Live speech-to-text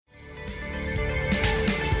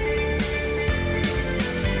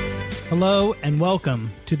Hello and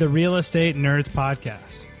welcome to the Real Estate Nerds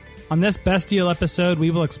Podcast. On this Best Deal episode,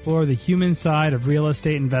 we will explore the human side of real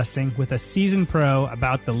estate investing with a seasoned pro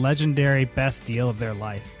about the legendary best deal of their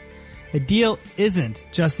life. A deal isn't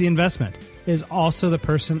just the investment, it is also the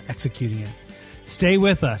person executing it. Stay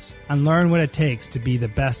with us and learn what it takes to be the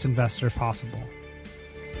best investor possible.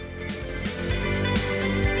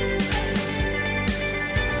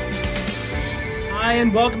 Hi,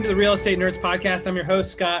 and welcome to the Real Estate Nerds Podcast. I'm your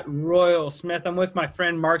host, Scott Royal Smith. I'm with my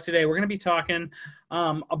friend Mark today. We're going to be talking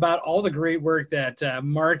about all the great work that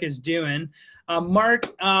Mark is doing. Mark,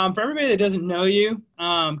 for everybody that doesn't know you,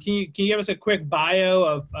 can you give us a quick bio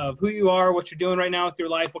of who you are, what you're doing right now with your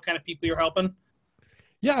life, what kind of people you're helping?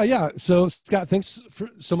 Yeah. So, Scott, thanks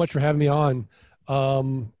so much for having me on.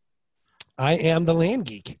 I am the land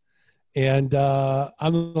geek, and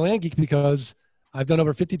I'm the land geek because I've done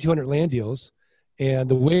over 5,200 land deals. And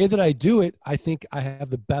the way that I do it, I think I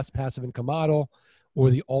have the best passive income model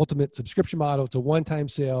or the ultimate subscription model. It's a one-time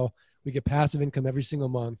sale. We get passive income every single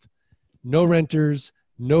month. No renters,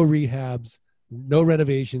 no rehabs, no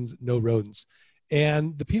renovations, no rodents.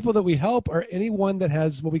 And the people that we help are anyone that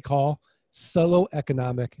has what we call solo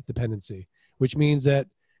economic dependency, which means that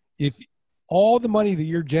if all the money that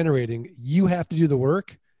you're generating, you have to do the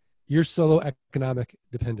work, you're solo economic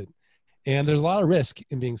dependent. And there's a lot of risk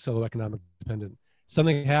in being solo economic dependent.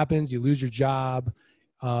 Something happens, you lose your job.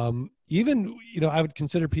 Even, I would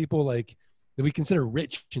consider people like that we consider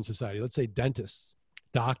rich in society. Let's say dentists,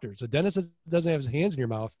 doctors. A dentist that doesn't have his hands in your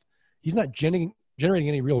mouth, he's not generating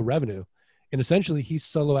any real revenue. And essentially, he's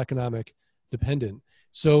solo economic dependent.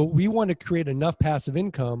 So we want to create enough passive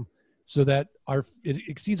income so that it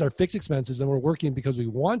exceeds our fixed expenses, and we're working because we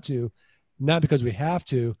want to, not because we have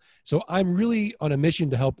to. So I'm really on a mission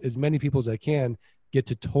to help as many people as I can get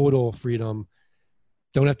to total freedom.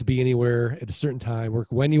 Don't have to be anywhere at a certain time. Work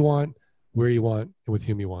when you want, where you want, and with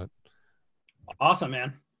whom you want. Awesome,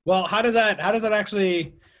 man. Well, how does that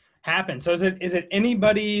actually happen? So is it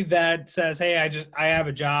anybody that says, "Hey, I have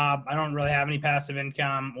a job. I don't really have any passive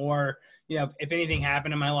income," or if anything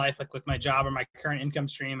happened in my life, like with my job or my current income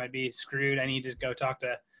stream, I'd be screwed. I need to go talk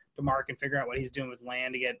to Mark and figure out what he's doing with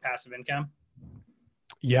land to get passive income?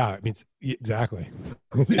 Yeah, I mean, exactly.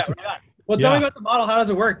 Yeah, right. Well, tell me about the model. How does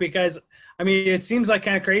it work? Because, I mean, it seems like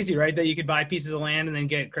kind of crazy, right? That you could buy pieces of land and then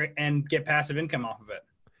get passive income off of it.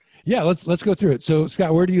 Yeah, let's go through it. So,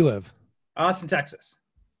 Scott, where do you live? Austin, Texas.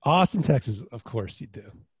 Austin, Texas. Of course you do.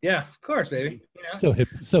 Yeah, of course, baby. So hip.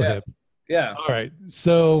 Hip. Yeah. All right.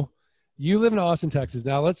 So you live in Austin, Texas.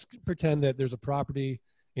 Now let's pretend that there's a property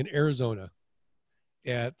in Arizona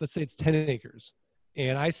at, let's say it's 10 acres.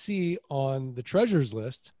 And I see on the treasurer's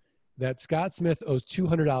list that Scott Smith owes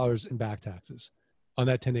 $200 in back taxes on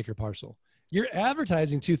that 10-acre parcel. You're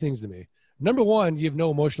advertising two things to me. Number one, you have no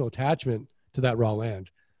emotional attachment to that raw land.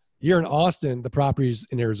 You're in Austin, the property's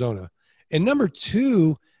in Arizona. And number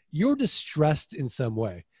two, you're distressed in some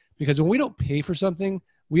way, because when we don't pay for something,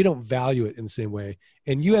 we don't value it in the same way.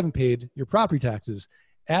 And you haven't paid your property taxes.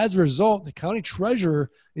 As a result, the county treasurer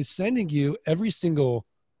is sending you every single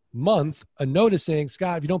month a notice saying,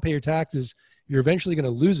 Scott, if you don't pay your taxes, you're eventually going to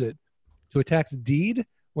lose it to a tax deed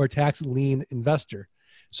or a tax lien investor.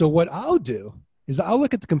 So what I'll do is I'll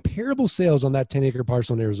look at the comparable sales on that 10-acre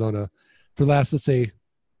parcel in Arizona for the last, let's say,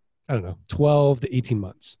 12 to 18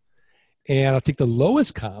 months. And I'll take the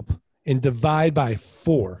lowest comp and divide by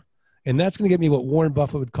 4. And that's going to get me what Warren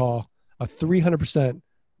Buffett would call a 300%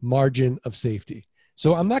 margin of safety.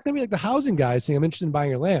 So I'm not going to be like the housing guy saying, I'm interested in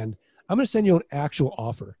buying your land. I'm going to send you an actual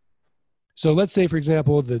offer. So let's say, for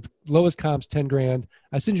example, the lowest comp's 10 grand.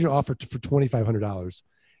 I send you an offer for $2,500.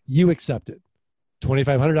 You accept it.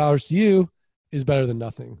 $2,500 to you is better than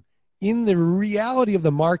nothing. In the reality of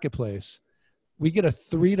the marketplace, we get a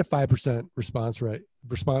 3 to 5% response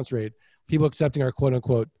rate. People accepting our quote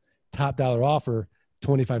unquote top dollar offer,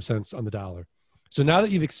 25 cents on the dollar. So now that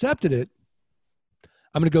you've accepted it,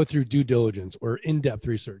 I'm going to go through due diligence or in-depth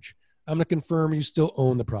research. I'm going to confirm you still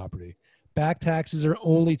own the property. Back taxes are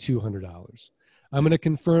only $200. I'm going to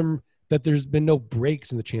confirm that there's been no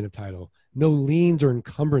breaks in the chain of title, no liens or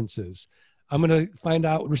encumbrances. I'm going to find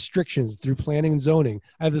out restrictions through planning and zoning.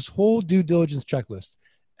 I have this whole due diligence checklist.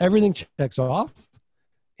 Everything checks off,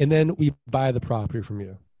 and then we buy the property from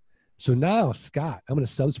you. So now, Scott, I'm going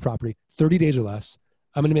to sell this property 30 days or less.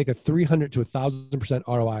 I'm going to make a 300 to 1,000%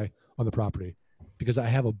 ROI on the property because I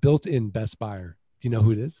have a built-in best buyer. Do you know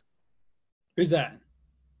who it is? Who's that?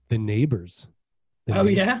 The neighbors.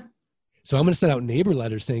 Yeah? So I'm going to send out neighbor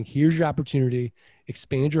letters saying, here's your opportunity,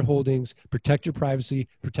 expand your holdings, protect your privacy,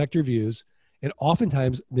 protect your views. And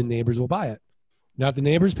oftentimes the neighbors will buy it. Now, if the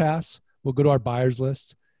neighbors pass, we'll go to our buyers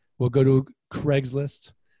list. We'll go to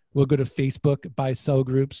Craigslist. We'll go to Facebook, buy sell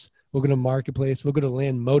groups. We'll go to Marketplace. We'll go to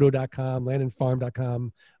landmodo.com,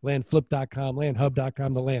 landandfarm.com, landflip.com,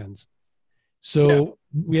 landhub.com, the lands. So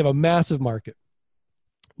we have a massive market.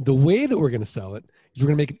 The way that we're going to sell it is we're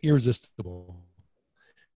going to make it irresistible.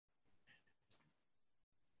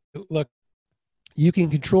 Look, you can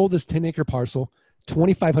control this 10-acre parcel,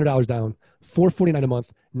 $2,500 down, $449 a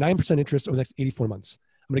month, 9% interest over the next 84 months.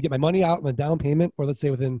 I'm going to get my money out on the down payment, or let's say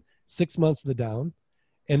within 6 months of the down.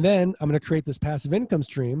 And then I'm going to create this passive income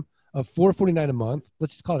stream of $449 a month.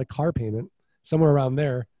 Let's just call it a car payment, somewhere around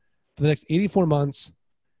there, for the next 84 months.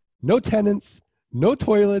 No tenants, no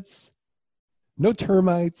toilets, no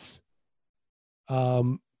termites,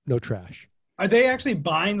 no trash. Are they actually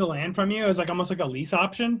buying the land from you as like almost like a lease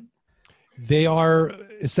option? They are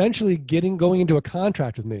essentially going into a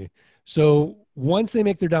contract with me. So once they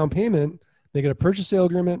make their down payment, they get a purchase sale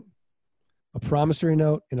agreement, a promissory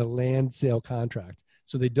note, and a land sale contract.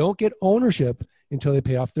 So they don't get ownership until they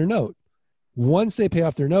pay off their note. Once they pay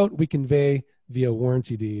off their note, we convey via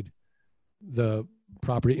warranty deed the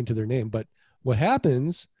property into their name. But what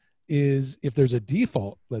happens is if there's a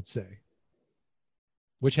default, let's say,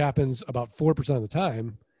 which happens about 4% of the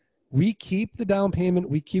time, we keep the down payment,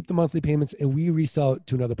 we keep the monthly payments, and we resell it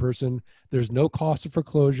to another person. There's no cost of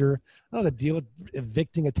foreclosure. I don't have to deal with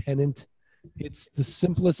evicting a tenant. It's the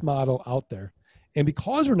simplest model out there. And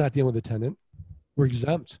because we're not dealing with a tenant, we're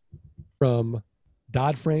exempt from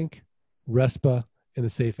Dodd-Frank, RESPA, and the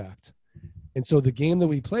SAFE Act. And so the game that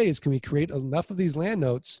we play is, can we create enough of these land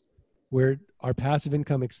notes where our passive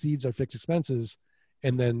income exceeds our fixed expenses,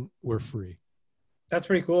 and then we're free. That's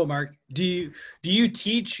pretty cool, Mark. Do you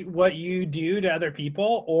teach what you do to other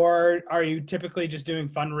people, or are you typically just doing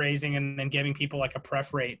fundraising and then giving people like a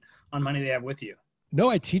pref rate on money they have with you? No,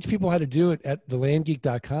 I teach people how to do it at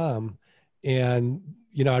thelandgeek.com. And,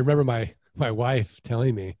 you know, I remember my wife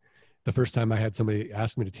telling me the first time I had somebody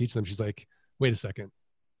ask me to teach them, she's like, wait a second,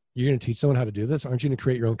 you're going to teach someone how to do this? Aren't you going to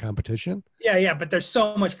create your own competition? Yeah. But there's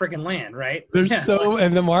so much freaking land, right?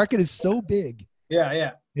 And the market is so big.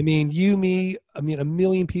 Yeah. I mean, you, me, a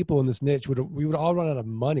million people in this niche, we would all run out of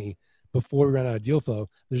money before we ran out of deal flow.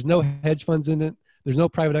 There's no hedge funds in it. There's no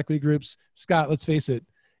private equity groups. Scott, let's face it.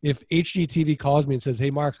 If HGTV calls me and says, hey,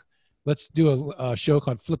 Mark, let's do a show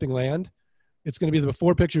called Flipping Land, it's going to be the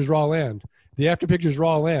before pictures raw land. The after pictures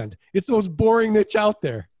raw land. It's the most boring niche out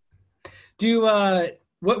there.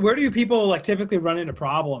 Where do people like typically run into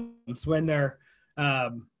problems when they're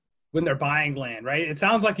buying land, right? It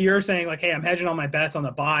sounds like you're saying like, hey, I'm hedging all my bets on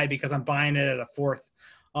the buy because I'm buying it at a fourth.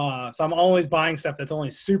 So I'm always buying stuff that's only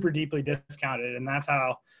super deeply discounted. And that's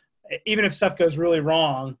how, even if stuff goes really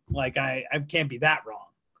wrong, like I can't be that wrong.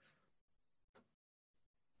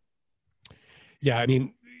 Yeah. I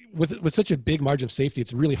mean, with such a big margin of safety,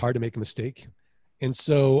 it's really hard to make a mistake. And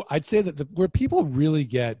so I'd say that where people really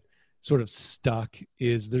get sort of stuck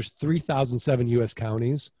is there's 3,007 US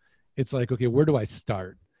counties. It's like, okay, where do I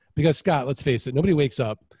start? Because Scott, let's face it, nobody wakes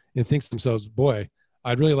up and thinks to themselves, boy,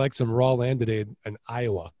 I'd really like some raw land today in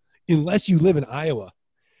Iowa, unless you live in Iowa.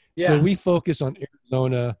 Yeah. So we focus on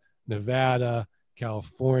Arizona, Nevada,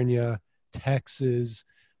 California, Texas,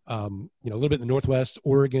 a little bit in the Northwest,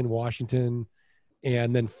 Oregon, Washington,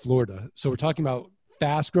 and then Florida. So we're talking about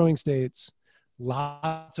fast growing states,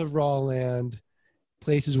 lots of raw land,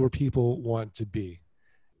 places where people want to be.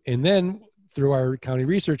 And then through our county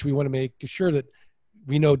research, we want to make sure that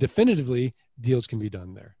we know definitively deals can be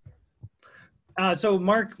done there. So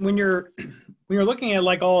Mark, when you're looking at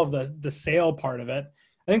like all of the sale part of it,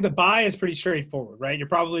 I think the buy is pretty straightforward, right? You're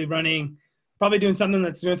probably doing something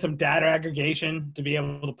that's doing some data aggregation to be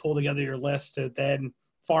able to pull together your list to then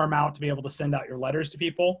farm out to be able to send out your letters to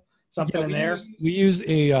people. Something in there. We use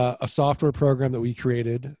a software program that we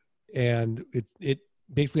created, and it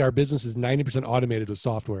basically our business is 90% automated with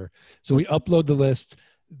software. So we upload the list,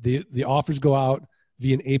 the offers go out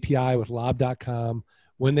via an API with lob.com.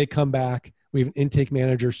 When they come back, we have an intake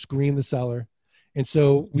manager screen the seller. And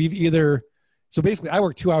so so basically I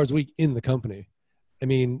work 2 hours a week in the company. I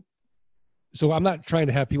mean, so I'm not trying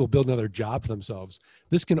to have people build another job for themselves.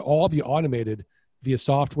 This can all be automated via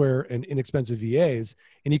software and inexpensive VAs.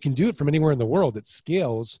 And you can do it from anywhere in the world. It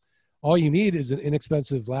scales. All you need is an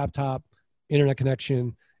inexpensive laptop, internet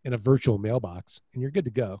connection, and a virtual mailbox, and you're good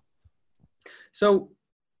to go. So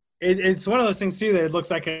it's one of those things too that it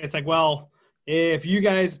looks like it's like, well, if you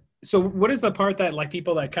guys So what is the part that like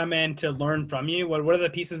people that come in to learn from you, what are the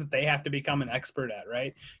pieces that they have to become an expert at,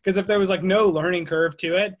 right? Because if there was like no learning curve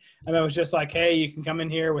to it, and it was just like, hey, you can come in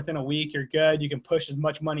here within a week, you're good, you can push as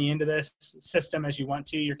much money into this system as you want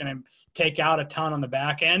to, you're going to take out a ton on the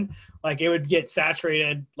back end, like it would get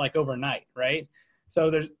saturated like overnight, right?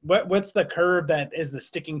 So there's what's the curve that is the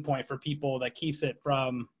sticking point for people that keeps it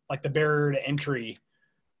from like the barrier to entry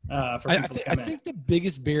for people to come in? I think the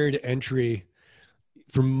biggest barrier to entry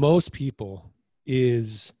for most people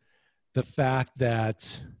is the fact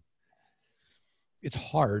that it's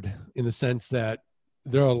hard in the sense that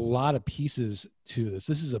there are a lot of pieces to this.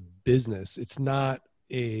 This is a business. It's not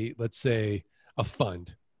a, let's say, a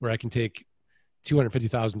fund where I can take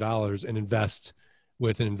 $250,000 and invest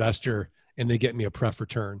with an investor and they get me a pref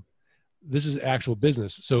return. This is actual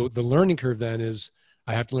business. So the learning curve then is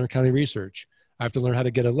I have to learn accounting research. I have to learn how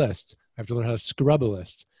to get a list. I have to learn how to scrub a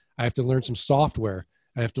list. I have to learn some software.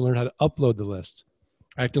 I have to learn how to upload the list.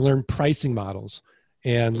 I have to learn pricing models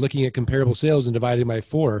and looking at comparable sales and dividing by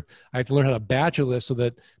 4. I have to learn how to batch a list so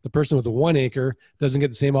that the person with the 1 acre doesn't get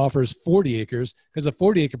the same offer as 40 acres because a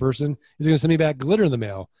 40 acre person is going to send me back glitter in the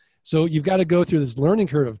mail. So you've got to go through this learning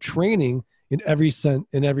curve of training in every step.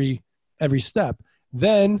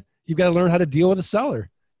 Then you've got to learn how to deal with a seller.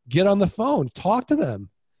 Get on the phone, talk to them.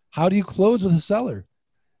 How do you close with a seller?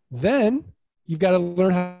 Then you've got to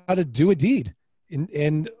learn how to do a deed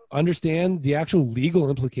and understand the actual legal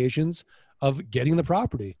implications of getting the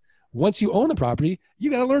property. Once you own the property,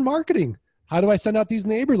 you got to learn marketing. How do I send out these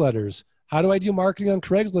neighbor letters? How do I do marketing on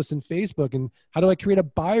Craigslist and Facebook? And how do I create a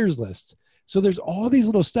buyer's list? So there's all these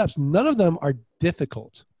little steps. None of them are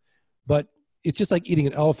difficult, but it's just like eating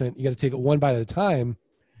an elephant. You got to take it one bite at a time.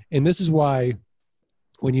 And this is why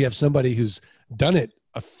when you have somebody who's done it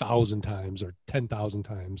 1,000 times or 10,000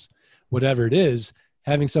 times, whatever it is,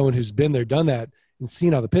 having someone who's been there, done that, and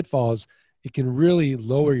seen all the pitfalls, it can really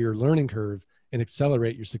lower your learning curve and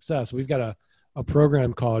accelerate your success. We've got a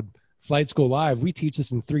program called Flight School Live. We teach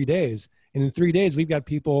this in 3 days. And in 3 days, we've got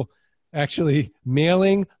people actually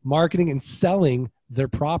mailing, marketing, and selling their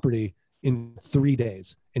property in 3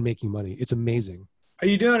 days and making money. It's amazing. Are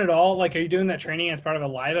you doing it all? Like, are you doing that training as part of a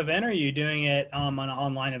live event, or are you doing it on an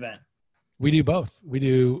online event? We do both. We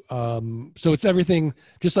do. So it's everything,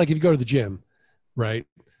 just like if you go to the gym, right?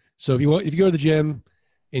 So if you go to the gym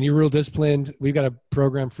and you're real disciplined, we've got a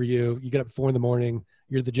program for you. You get up at 4 a.m,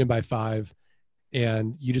 you're at the gym by 5,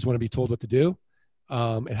 and you just want to be told what to do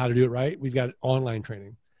and how to do it right. We've got online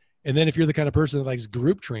training. And then if you're the kind of person that likes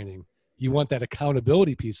group training, you want that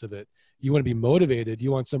accountability piece of it. You want to be motivated.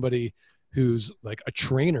 You want somebody who's like a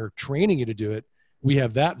trainer training you to do it. We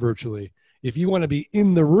have that virtually. If you want to be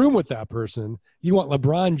in the room with that person, you want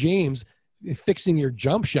LeBron James fixing your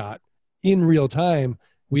jump shot in real time,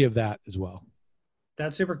 we have that as well.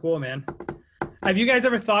 That's super cool, man. Have you guys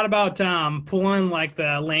ever thought about pulling like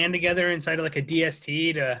the land together inside of like a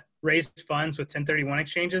DST to raise funds with 1031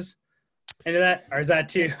 exchanges into that? Or is that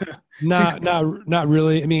too? Not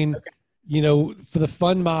really. I mean, okay. You know, for the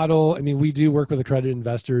fund model, I mean, we do work with accredited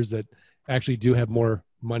investors that actually do have more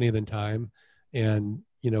money than time. And,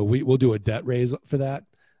 you know, we'll do a debt raise for that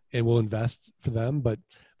and we'll invest for them. But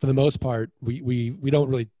for the most part, we don't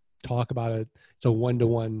really talk about it. It's a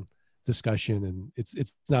one-to-one discussion, and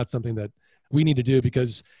it's not something that we need to do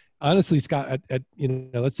because honestly, Scott, you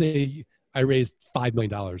know, let's say I raised $5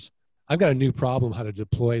 million. I've got a new problem how to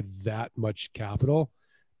deploy that much capital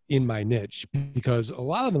in my niche because a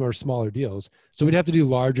lot of them are smaller deals. So we'd have to do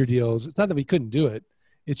larger deals. It's not that we couldn't do it.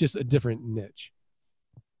 It's just a different niche.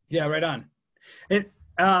 Yeah, right on.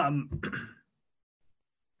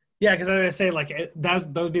 Yeah, because I was going to say, like,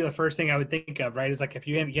 that would be the first thing I would think of, right? Is like if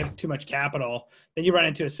you get too much capital, then you run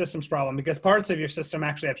into a systems problem because parts of your system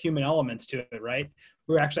actually have human elements to it, right?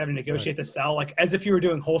 We're actually having to negotiate the sell, like as if you were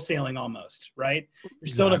doing wholesaling almost, right? You're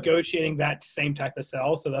still negotiating that same type of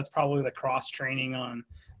sell. So that's probably the cross training on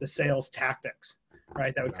the sales tactics,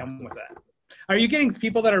 right? That would come with that. Are you getting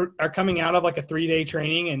people that are coming out of like a 3-day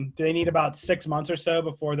training, and do they need about 6 months or so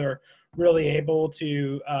before they're really able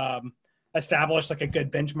to establish like a good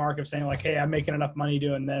benchmark of saying like, hey, I'm making enough money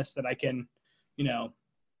doing this that I can, you know,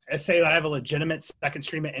 say that I have a legitimate second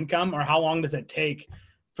stream of income? Or how long does it take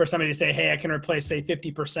for somebody to say, hey, I can replace, say,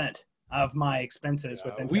 50% of my expenses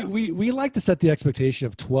with income? We like to set the expectation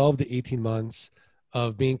of 12 to 18 months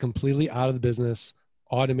of being completely out of the business,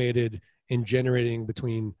 automated, and generating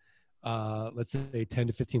between, let's say, 10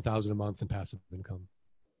 to 15,000 a month in passive income.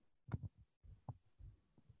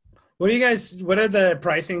 What are the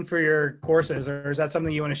pricing for your courses, or is that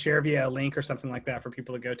something you want to share via a link or something like that for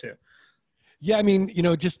people to go to? Yeah, I mean, you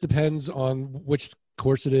know, it just depends on which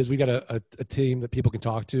course it is. We got a team that people can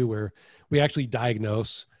talk to where we actually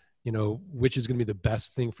diagnose, which is going to be the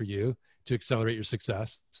best thing for you to accelerate your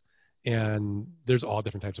success. And there's all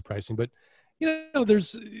different types of pricing, but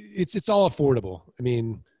it's all affordable. I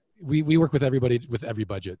mean, we work with everybody with every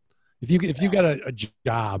budget. If you got a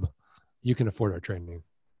job, you can afford our training.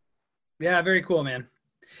 Yeah, very cool, man.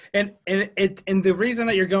 And the reason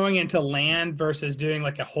that you're going into land versus doing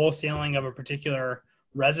like a wholesaling of a particular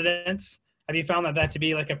residence, have you found that to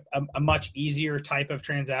be like a much easier type of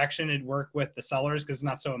transaction and work with the sellers because it's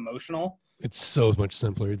not so emotional? It's so much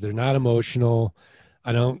simpler. They're not emotional.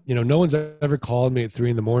 I don't, no one's ever called me at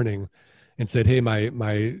 3 a.m. and said, "Hey,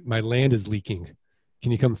 my land is leaking.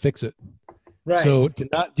 Can you come fix it?" Right. So to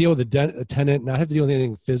not deal with a tenant, not have to deal with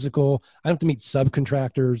anything physical. I don't have to meet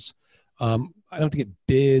subcontractors. I don't have to get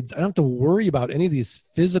bids. I don't have to worry about any of these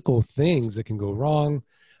physical things that can go wrong.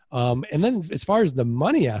 And then as far as the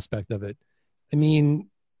money aspect of it, I mean,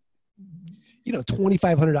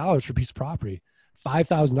 $2,500 for a piece of property,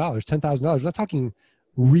 $5,000, $10,000. We're not talking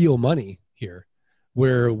real money here,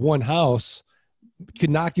 where one house could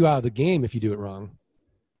knock you out of the game if you do it wrong.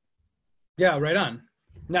 Yeah, right on.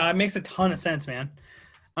 No, it makes a ton of sense, man.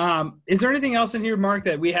 Is there anything else in here, Mark,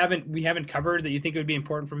 that we haven't covered that you think it would be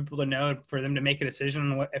important for people to know, for them to make a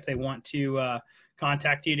decision on if they want to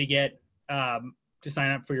contact you to get to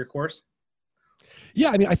sign up for your course? Yeah,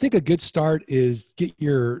 I mean, I think a good start is get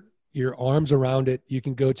your arms around it. You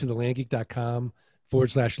can go to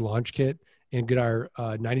thelandgeek.com/launch kit and get our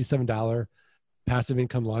 $97 passive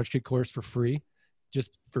income launch kit course for free, just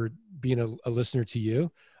for being a listener to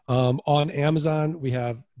you. On Amazon, we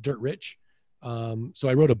have Dirt Rich. So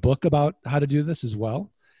I wrote a book about how to do this as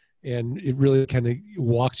well. And it really kind of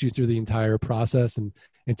walks you through the entire process and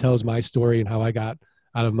tells my story and how I got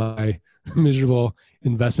out of my miserable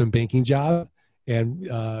investment banking job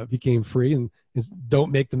and became free and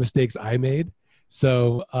don't make the mistakes I made.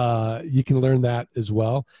 So you can learn that as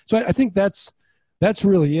well. So I think that's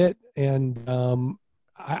really it. And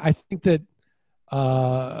I think that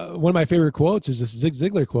one of my favorite quotes is this Zig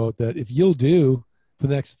Ziglar quote that if you'll do for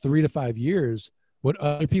the next 3 to 5 years what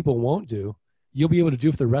other people won't do, you'll be able to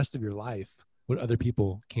do for the rest of your life what other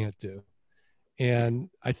people can't do. And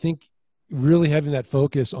I think really having that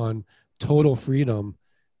focus on total freedom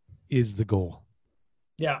is the goal.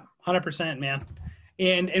 Yeah, 100%, man.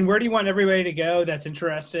 And where do you want everybody to go that's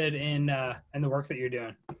interested in the work that you're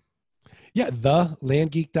doing? Yeah,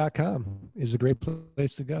 thelandgeek.com is a great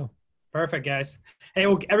place to go. Perfect, guys. Hey,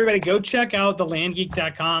 well, everybody go check out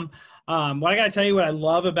thelandgeek.com. What I got to tell you, what I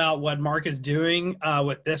love about what Mark is doing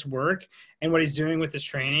with this work and what he's doing with this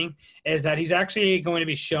training is that he's actually going to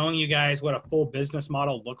be showing you guys what a full business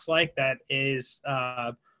model looks like. That is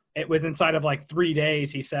inside of like 3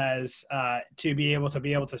 days, he says, to be able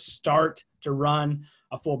to start to run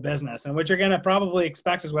a full business. And what you're going to probably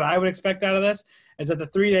expect is what I would expect out of this is that the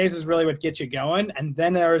 3 days is really what gets you going. And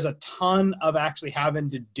then there's a ton of actually having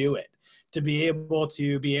to do it to be able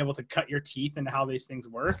to cut your teeth into how these things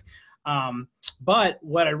work. But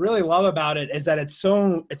what I really love about it is that it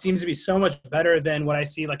seems to be so much better than what I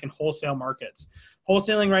see like in wholesale markets.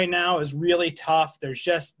 Wholesaling right now is really tough. There's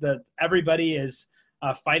just everybody is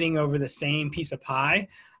fighting over the same piece of pie.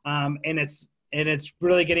 And it's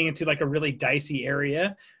really getting into like a really dicey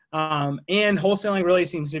area. And wholesaling really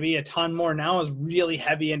seems to be a ton more now, is really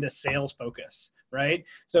heavy into sales focus, right?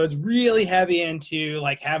 So it's really heavy into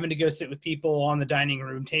like having to go sit with people on the dining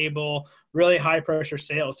room table, really high pressure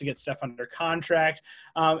sales to get stuff under contract.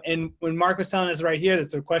 And when Mark was telling us right here,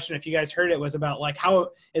 that's a question, if you guys heard it, was about like, how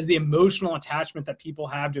is the emotional attachment that people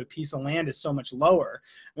have to a piece of land is so much lower.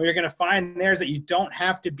 And what you're going to find there is that you don't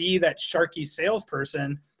have to be that sharky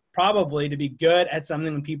salesperson probably to be good at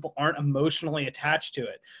something when people aren't emotionally attached to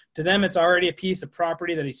it. To them, it's already a piece of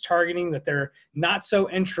property that he's targeting that they're not so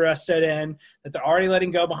interested in, that they're already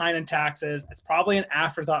letting go behind in taxes. It's probably an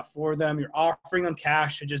afterthought for them. You're offering them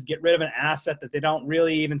cash to just get rid of an asset that they don't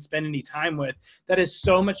really even spend any time with. That is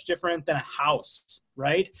so much different than a house,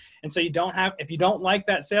 right? And so if you don't like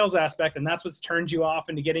that sales aspect, and that's what's turned you off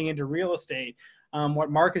into getting into real estate,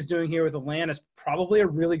 what Mark is doing here with the land is probably a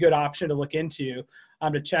really good option to look into,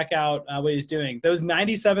 to check out what he's doing. Those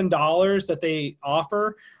 $97 that they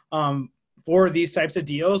offer for these types of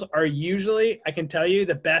deals are usually, I can tell you,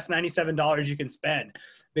 the best $97 you can spend,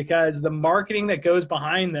 because the marketing that goes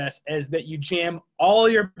behind this is that you jam all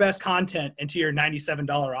your best content into your $97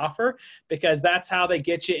 offer, because that's how they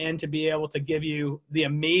get you in to be able to give you the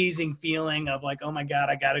amazing feeling of like, oh my God,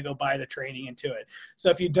 I got to go buy the training into it. So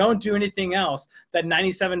if you don't do anything else, that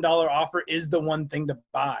 $97 offer is the one thing to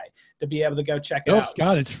buy to be able to go check it out.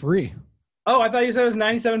 Scott, it's free. Oh, I thought you said it was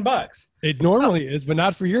 $97. It normally is, but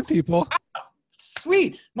not for your people.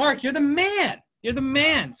 Sweet. Mark, you're the man. You're the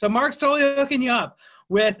man. So Mark's totally hooking you up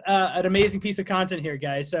with an amazing piece of content here,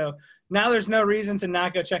 guys. So now there's no reason to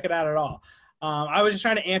not go check it out at all. I was just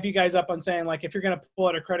trying to amp you guys up on saying, like, if you're going to pull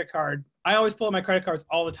out a credit card, I always pull out my credit cards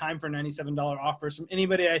all the time for $97 offers from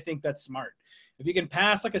anybody I think that's smart. If you can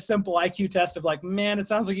pass like a simple IQ test of like, man, it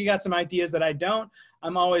sounds like you got some ideas that I don't,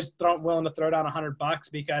 I'm always willing to throw down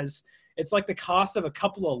 $100 because it's like the cost of a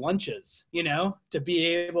couple of lunches, you know, to be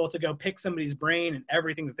able to go pick somebody's brain and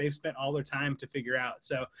everything that they've spent all their time to figure out.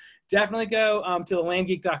 So definitely go to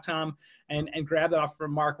thelandgeek.com and grab that off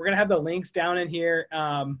from Mark. We're going to have the links down in here,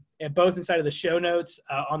 both inside of the show notes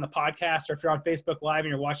on the podcast, or if you're on Facebook Live and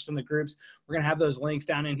you're watching some of the groups, we're going to have those links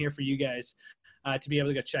down in here for you guys to be able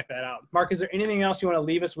to go check that out. Mark, is there anything else you want to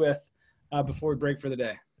leave us with before we break for the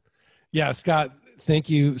day? Yeah, Scott, thank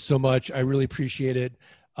you so much. I really appreciate it.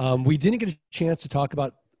 We didn't get a chance to talk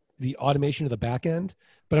about the automation of the back end,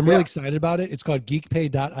 but I'm really excited about it. It's called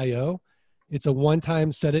geekpay.io. It's a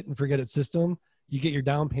one-time set it and forget it system. You get your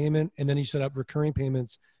down payment and then you set up recurring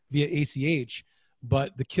payments via ACH.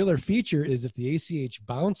 But the killer feature is if the ACH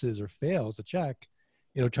bounces or fails a check,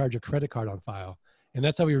 it'll charge a credit card on file. And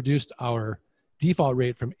that's how we reduced our default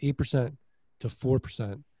rate from 8% to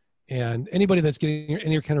 4%. And anybody that's getting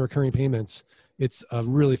any kind of recurring payments, it's a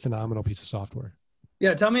really phenomenal piece of software.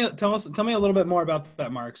 Yeah, tell me a little bit more about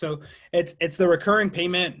that, Mark. So it's the recurring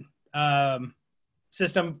payment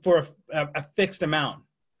system for a fixed amount.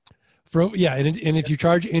 And if you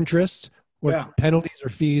charge interest or penalties or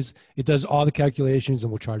fees, it does all the calculations and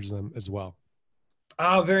will charge them as well.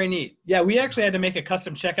 Oh, very neat. Yeah, we actually had to make a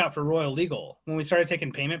custom checkout for Royal Legal when we started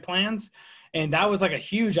taking payment plans, and that was like a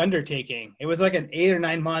huge undertaking. It was like an 8 or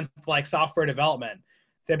 9 month like software development.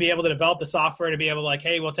 To be able to develop the software, to be able to like,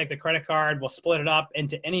 hey, we'll take the credit card, we'll split it up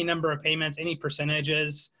into any number of payments, any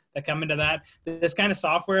percentages that come into that. This kind of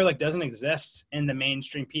software like doesn't exist in the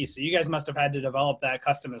mainstream piece. So you guys must have had to develop that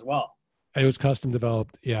custom as well. It was custom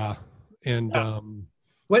developed. Yeah. And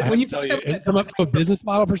when you from a business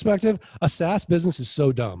model perspective, a SaaS business is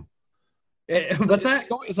so dumb. What's that?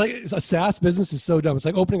 It's like a SaaS business is so dumb. It's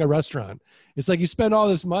like opening a restaurant. It's like you spend all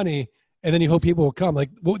this money and then you hope people will come.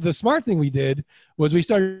 Like the smart thing we did was we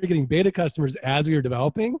started getting beta customers as we were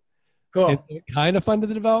developing. Cool. And it kind of funded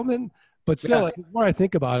the development, but still, like, the more I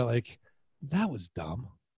think about it, like that was dumb.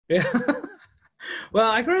 Yeah.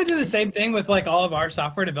 Well, I kind of do the same thing with like all of our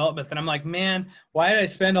software development. And I'm like, man, why did I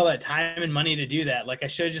spend all that time and money to do that? Like I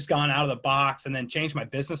should have just gone out of the box and then changed my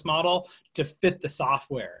business model to fit the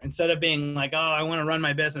software instead of being like, oh, I want to run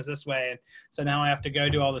my business this way. So now I have to go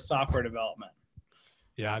do all the software development.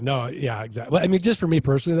 Yeah, no, yeah, exactly. Well, I mean, just for me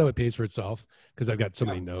personally, though, it pays for itself because I've got so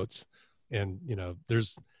many notes, and you know,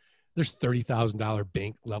 there's $30,000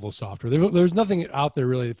 bank level software. There's nothing out there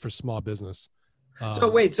really for small business.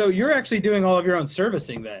 So you're actually doing all of your own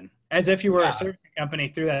servicing then, as if you were a servicing company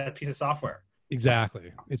through that piece of software.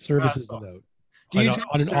 Exactly, it services the note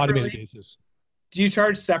on an automated basis. Do you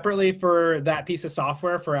charge separately for that piece of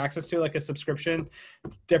software for access to like a subscription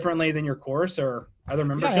differently than your course or other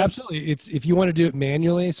memberships? Yeah, absolutely. It's if you want to do it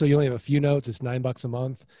manually, so you only have a few notes, it's $9 a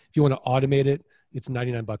month. If you want to automate it, it's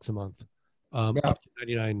 $99 a month. Up to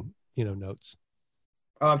 99, notes.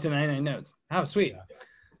 Oh, up to 99 notes. Oh, sweet. Yeah.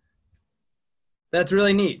 That's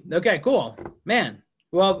really neat. Okay, cool, man.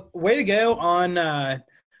 Well, way to go on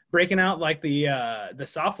breaking out like the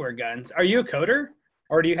software guns. Are you a coder?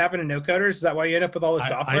 Or do you happen to know coders? Is that why you end up with all this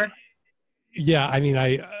software? I mean,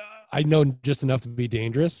 I know just enough to be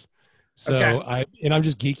dangerous. So I'm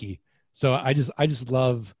just geeky. So I just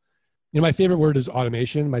love, my favorite word is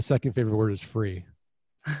automation. My second favorite word is free.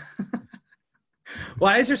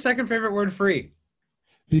 Why is your second favorite word free?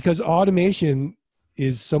 Because automation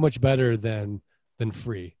is so much better than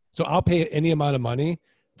free. So I'll pay any amount of money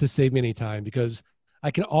to save me any time because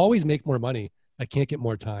I can always make more money. I can't get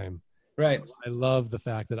more time. Right. So I love the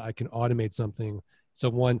fact that I can automate something. It's a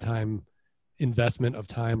one-time investment of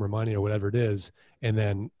time or money or whatever it is, and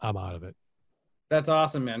then I'm out of it. That's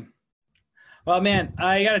awesome, man. Well, man,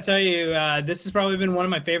 I got to tell you, this has probably been one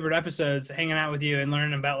of my favorite episodes, hanging out with you and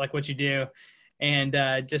learning about like what you do, and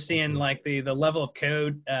just seeing like the level of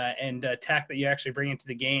code and tech that you actually bring into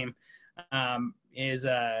the game is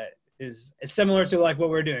similar to like what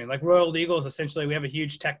we're doing. Like Royal Legal is essentially, we have a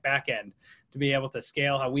huge tech back end to be able to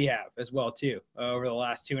scale how we have as well too over the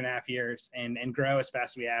last 2.5 years and grow as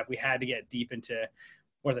fast as we have. We had to get deep into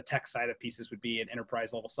where the tech side of pieces would be and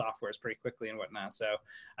enterprise level softwares pretty quickly and whatnot. So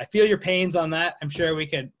I feel your pains on that. I'm sure we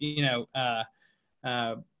could,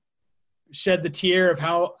 shed the tear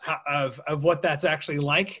of of what that's actually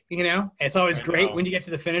like. It's always great when you get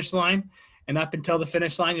to the finish line and up until the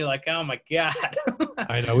finish line, you're like, oh my God.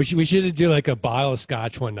 I know. We should do like a bottle of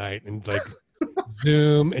scotch one night and like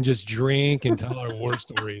Zoom and just drink and tell our war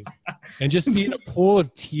stories and just be in a pool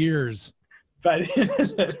of tears. For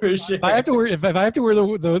sure. If I have to wear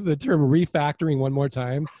the term refactoring one more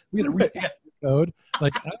time, we're gonna refactor the code.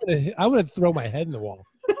 Like I'm gonna throw my head in the wall.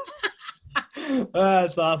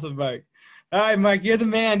 That's awesome, Mike. All right, Mike, you're the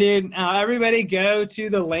man, dude. Everybody go to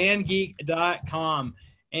thelandgeek.com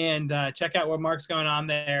and check out what Mark's going on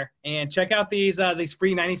there, and check out these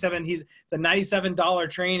free 97. It's a $97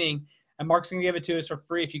 training, and Mark's gonna give it to us for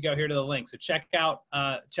free if you go here to the link. So check out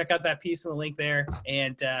that piece in the link there,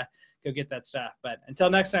 and go get that stuff. But until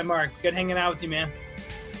next time, Mark, good hanging out with you, man.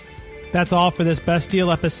 That's all for this Best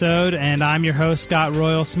Deal episode, and I'm your host, Scott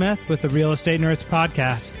Royal Smith, with the Real Estate Nerds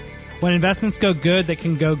Podcast. When investments go good, they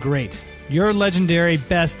can go great. Your legendary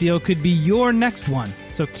best deal could be your next one,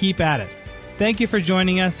 so keep at it. Thank you for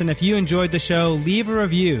joining us, and if you enjoyed the show, leave a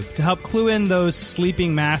review to help clue in those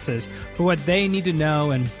sleeping masses for what they need to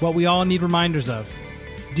know and what we all need reminders of.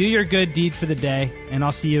 Do your good deed for the day, and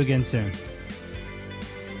I'll see you again soon.